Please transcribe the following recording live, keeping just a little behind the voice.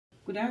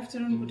Good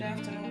afternoon,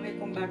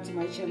 welcome back to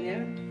my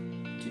channel.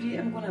 Today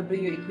I'm gonna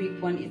bring you a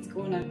quick one. It's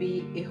gonna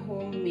be a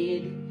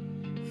homemade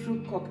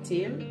fruit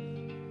cocktail,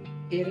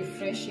 a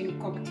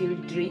refreshing cocktail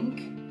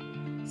drink.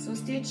 So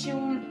stay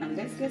tuned and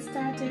let's get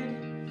started.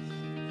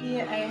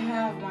 Here I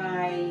have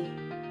my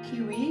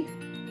kiwi,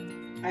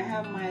 I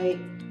have my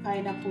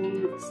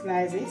pineapple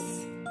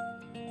slices,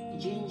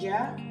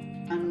 ginger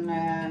and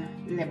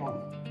lemon,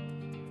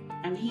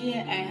 and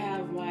here I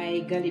have my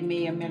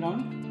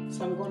Galiamelon.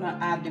 So I'm going to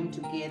add them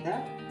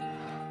together.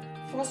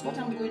 First, what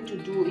I'm going to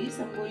do is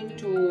I'm going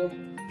to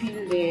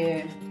peel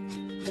the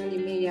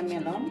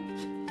Galiamelon.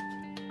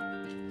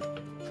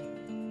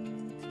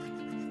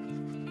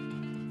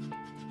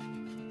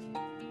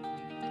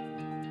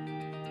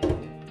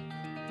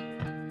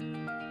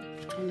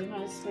 And then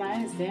I'll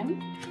slice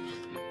them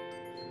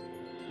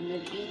and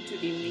then into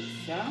the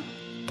mixer.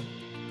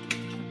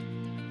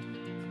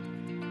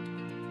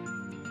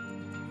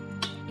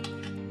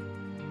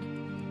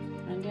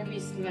 And then we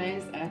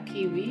slice our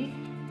kiwi.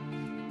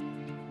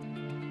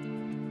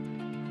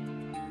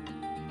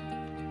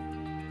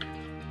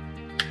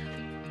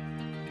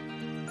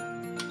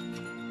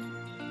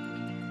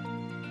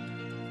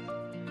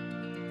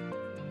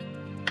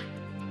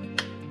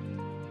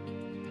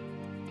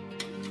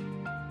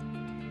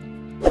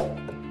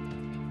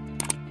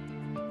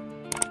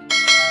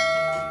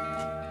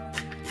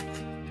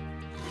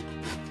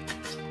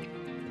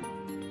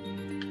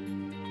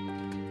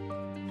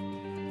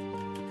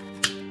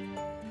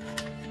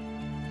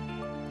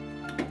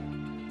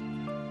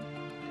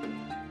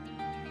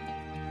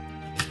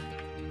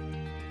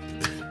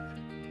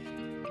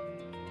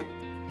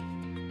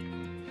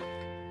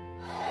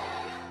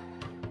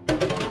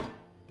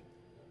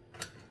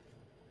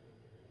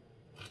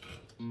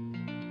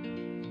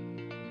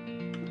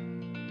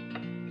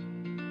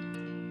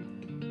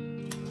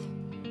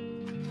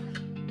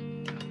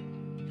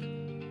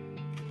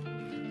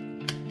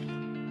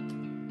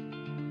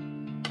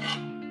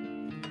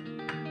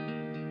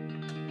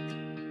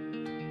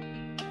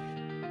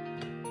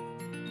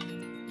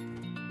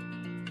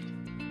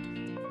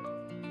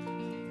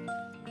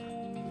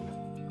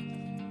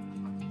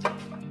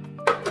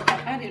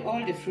 Added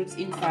all the fruits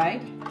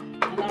inside,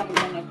 and now I'm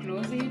going to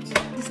close it.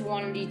 This is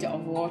 1 liter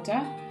of water.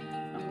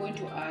 I'm going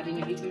to add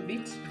in a little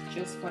bit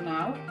just for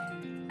now,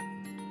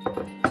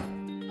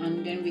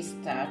 and then we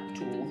start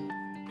to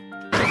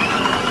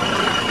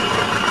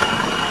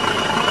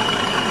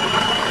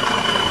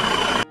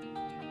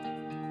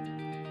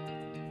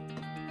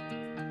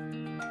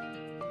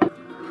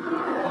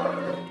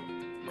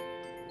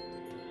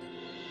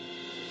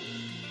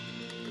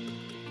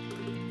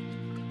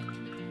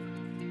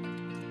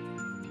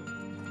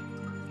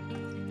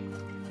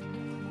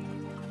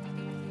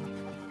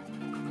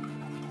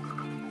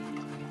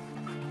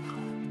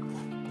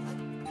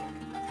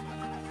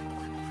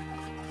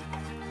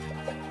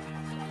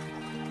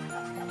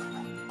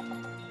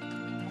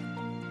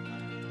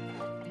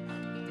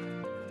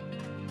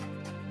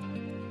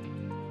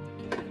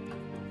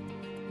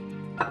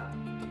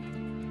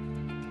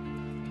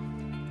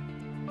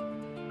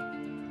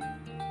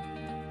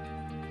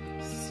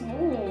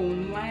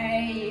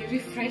my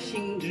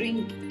refreshing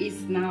drink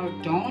is now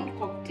done,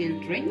 cocktail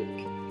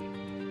drink.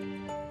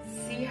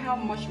 See how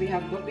much we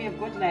have got. We have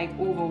got like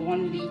over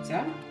 1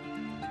 liter.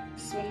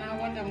 So now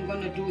what I'm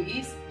going to do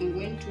is I'm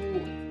going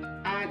to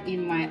add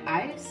in my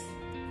ice,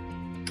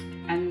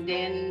 and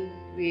then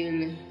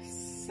we'll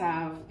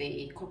serve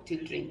the cocktail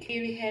drink.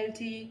 Very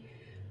healthy.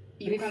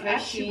 You can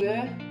add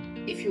sugar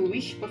if you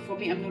wish, but for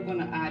me I'm not going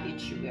to add in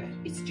sugar.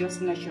 It's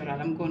just natural.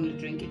 I'm going to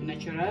drink it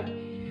natural.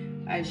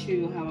 I'll show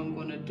you how I'm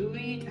gonna do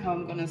it, how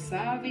I'm gonna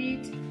serve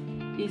it.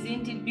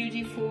 Isn't it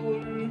beautiful?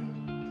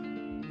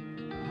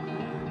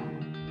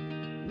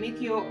 Make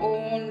your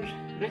own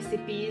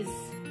recipes,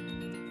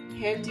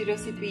 healthy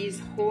recipes,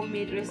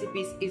 homemade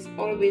recipes is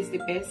always the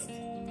best.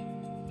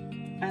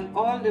 And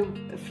all the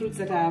fruits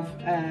that I've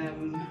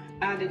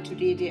added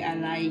today, they are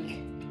like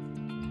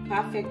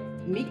perfect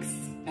mix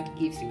that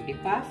gives you the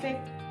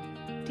perfect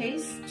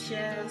taste.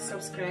 Share,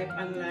 subscribe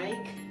and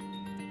like.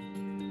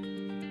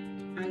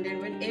 And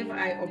then whenever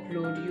I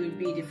upload, you will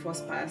be the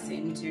first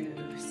person to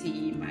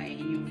see my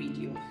new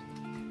video.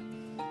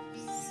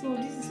 So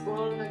this is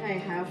all that I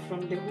have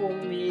from the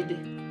homemade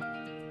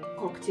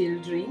cocktail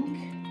drink.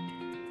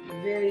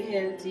 Very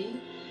healthy,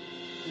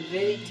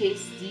 very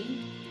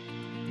tasty,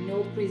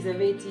 no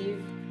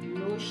preservative,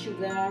 no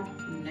sugar,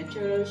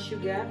 natural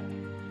sugar.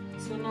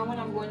 So now what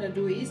I'm going to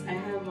do is I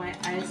have my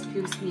ice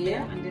cubes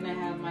here, and then I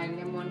have my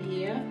lemon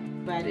here.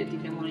 Divided the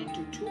lemon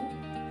into 2.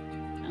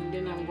 And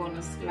then I'm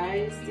gonna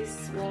slice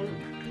this one,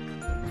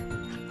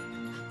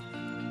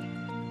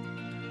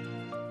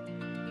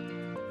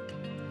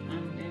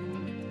 and then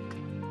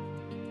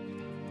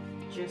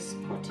just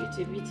cut it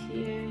a bit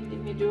here in the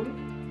middle.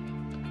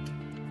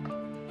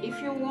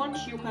 If you want,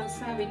 you can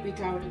serve it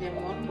without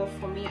lemon, but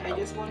for me I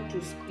just want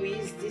to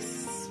squeeze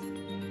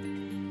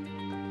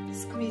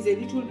a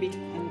little bit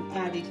and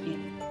add it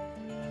in,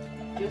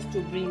 just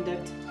to bring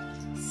that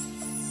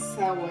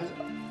sour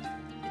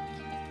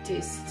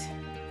taste.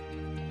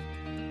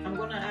 I'm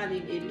gonna add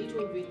in a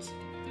little bit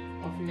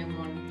of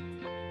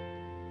lemon,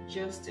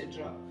 just a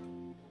drop.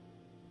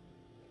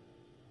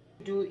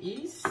 Do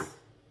is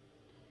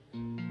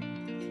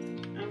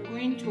I'm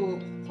going to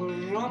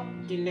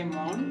rub the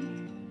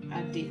lemon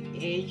at the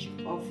edge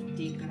of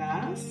the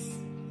glass,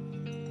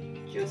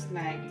 just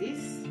like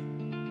this,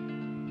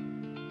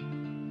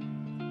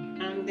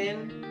 and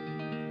then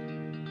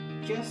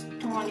just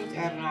turn it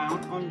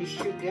around on the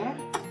sugar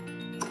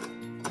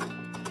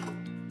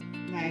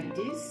like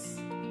this.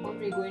 What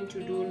we're going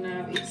to do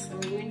now is I'm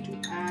going to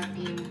add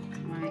in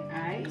my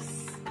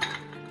ice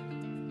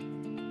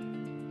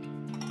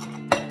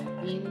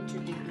into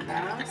the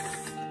glass.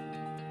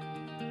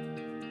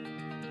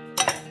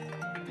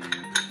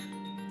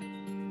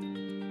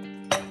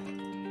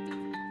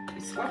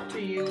 It's up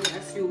to you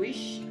as you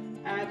wish.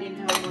 Add in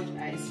how much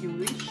ice you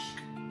wish,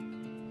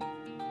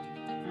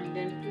 and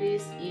then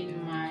place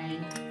in my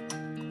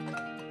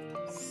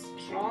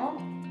straw.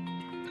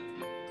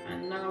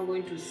 And now I'm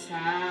going to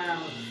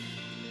serve.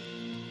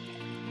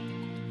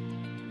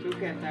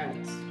 Look at that!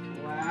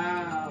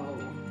 Wow,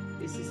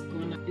 this is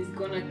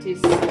gonna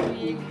taste so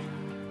good.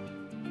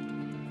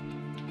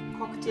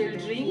 Cocktail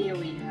drink. Here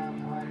we have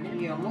our lemon.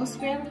 You're most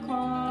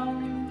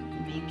welcome.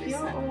 Make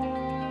your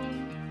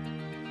own.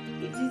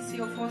 If this is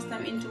your first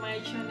time into my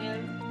channel,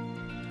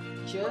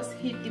 just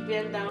hit the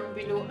bell down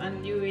below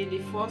and you will be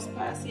the first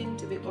person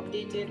to be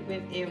updated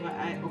whenever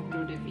I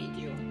upload a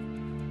video.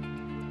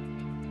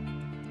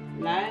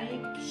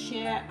 Like,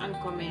 share and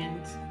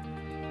comment.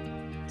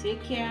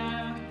 Take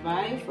care.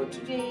 Bye for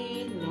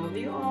today. Love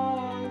you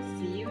all.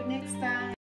 See you next time.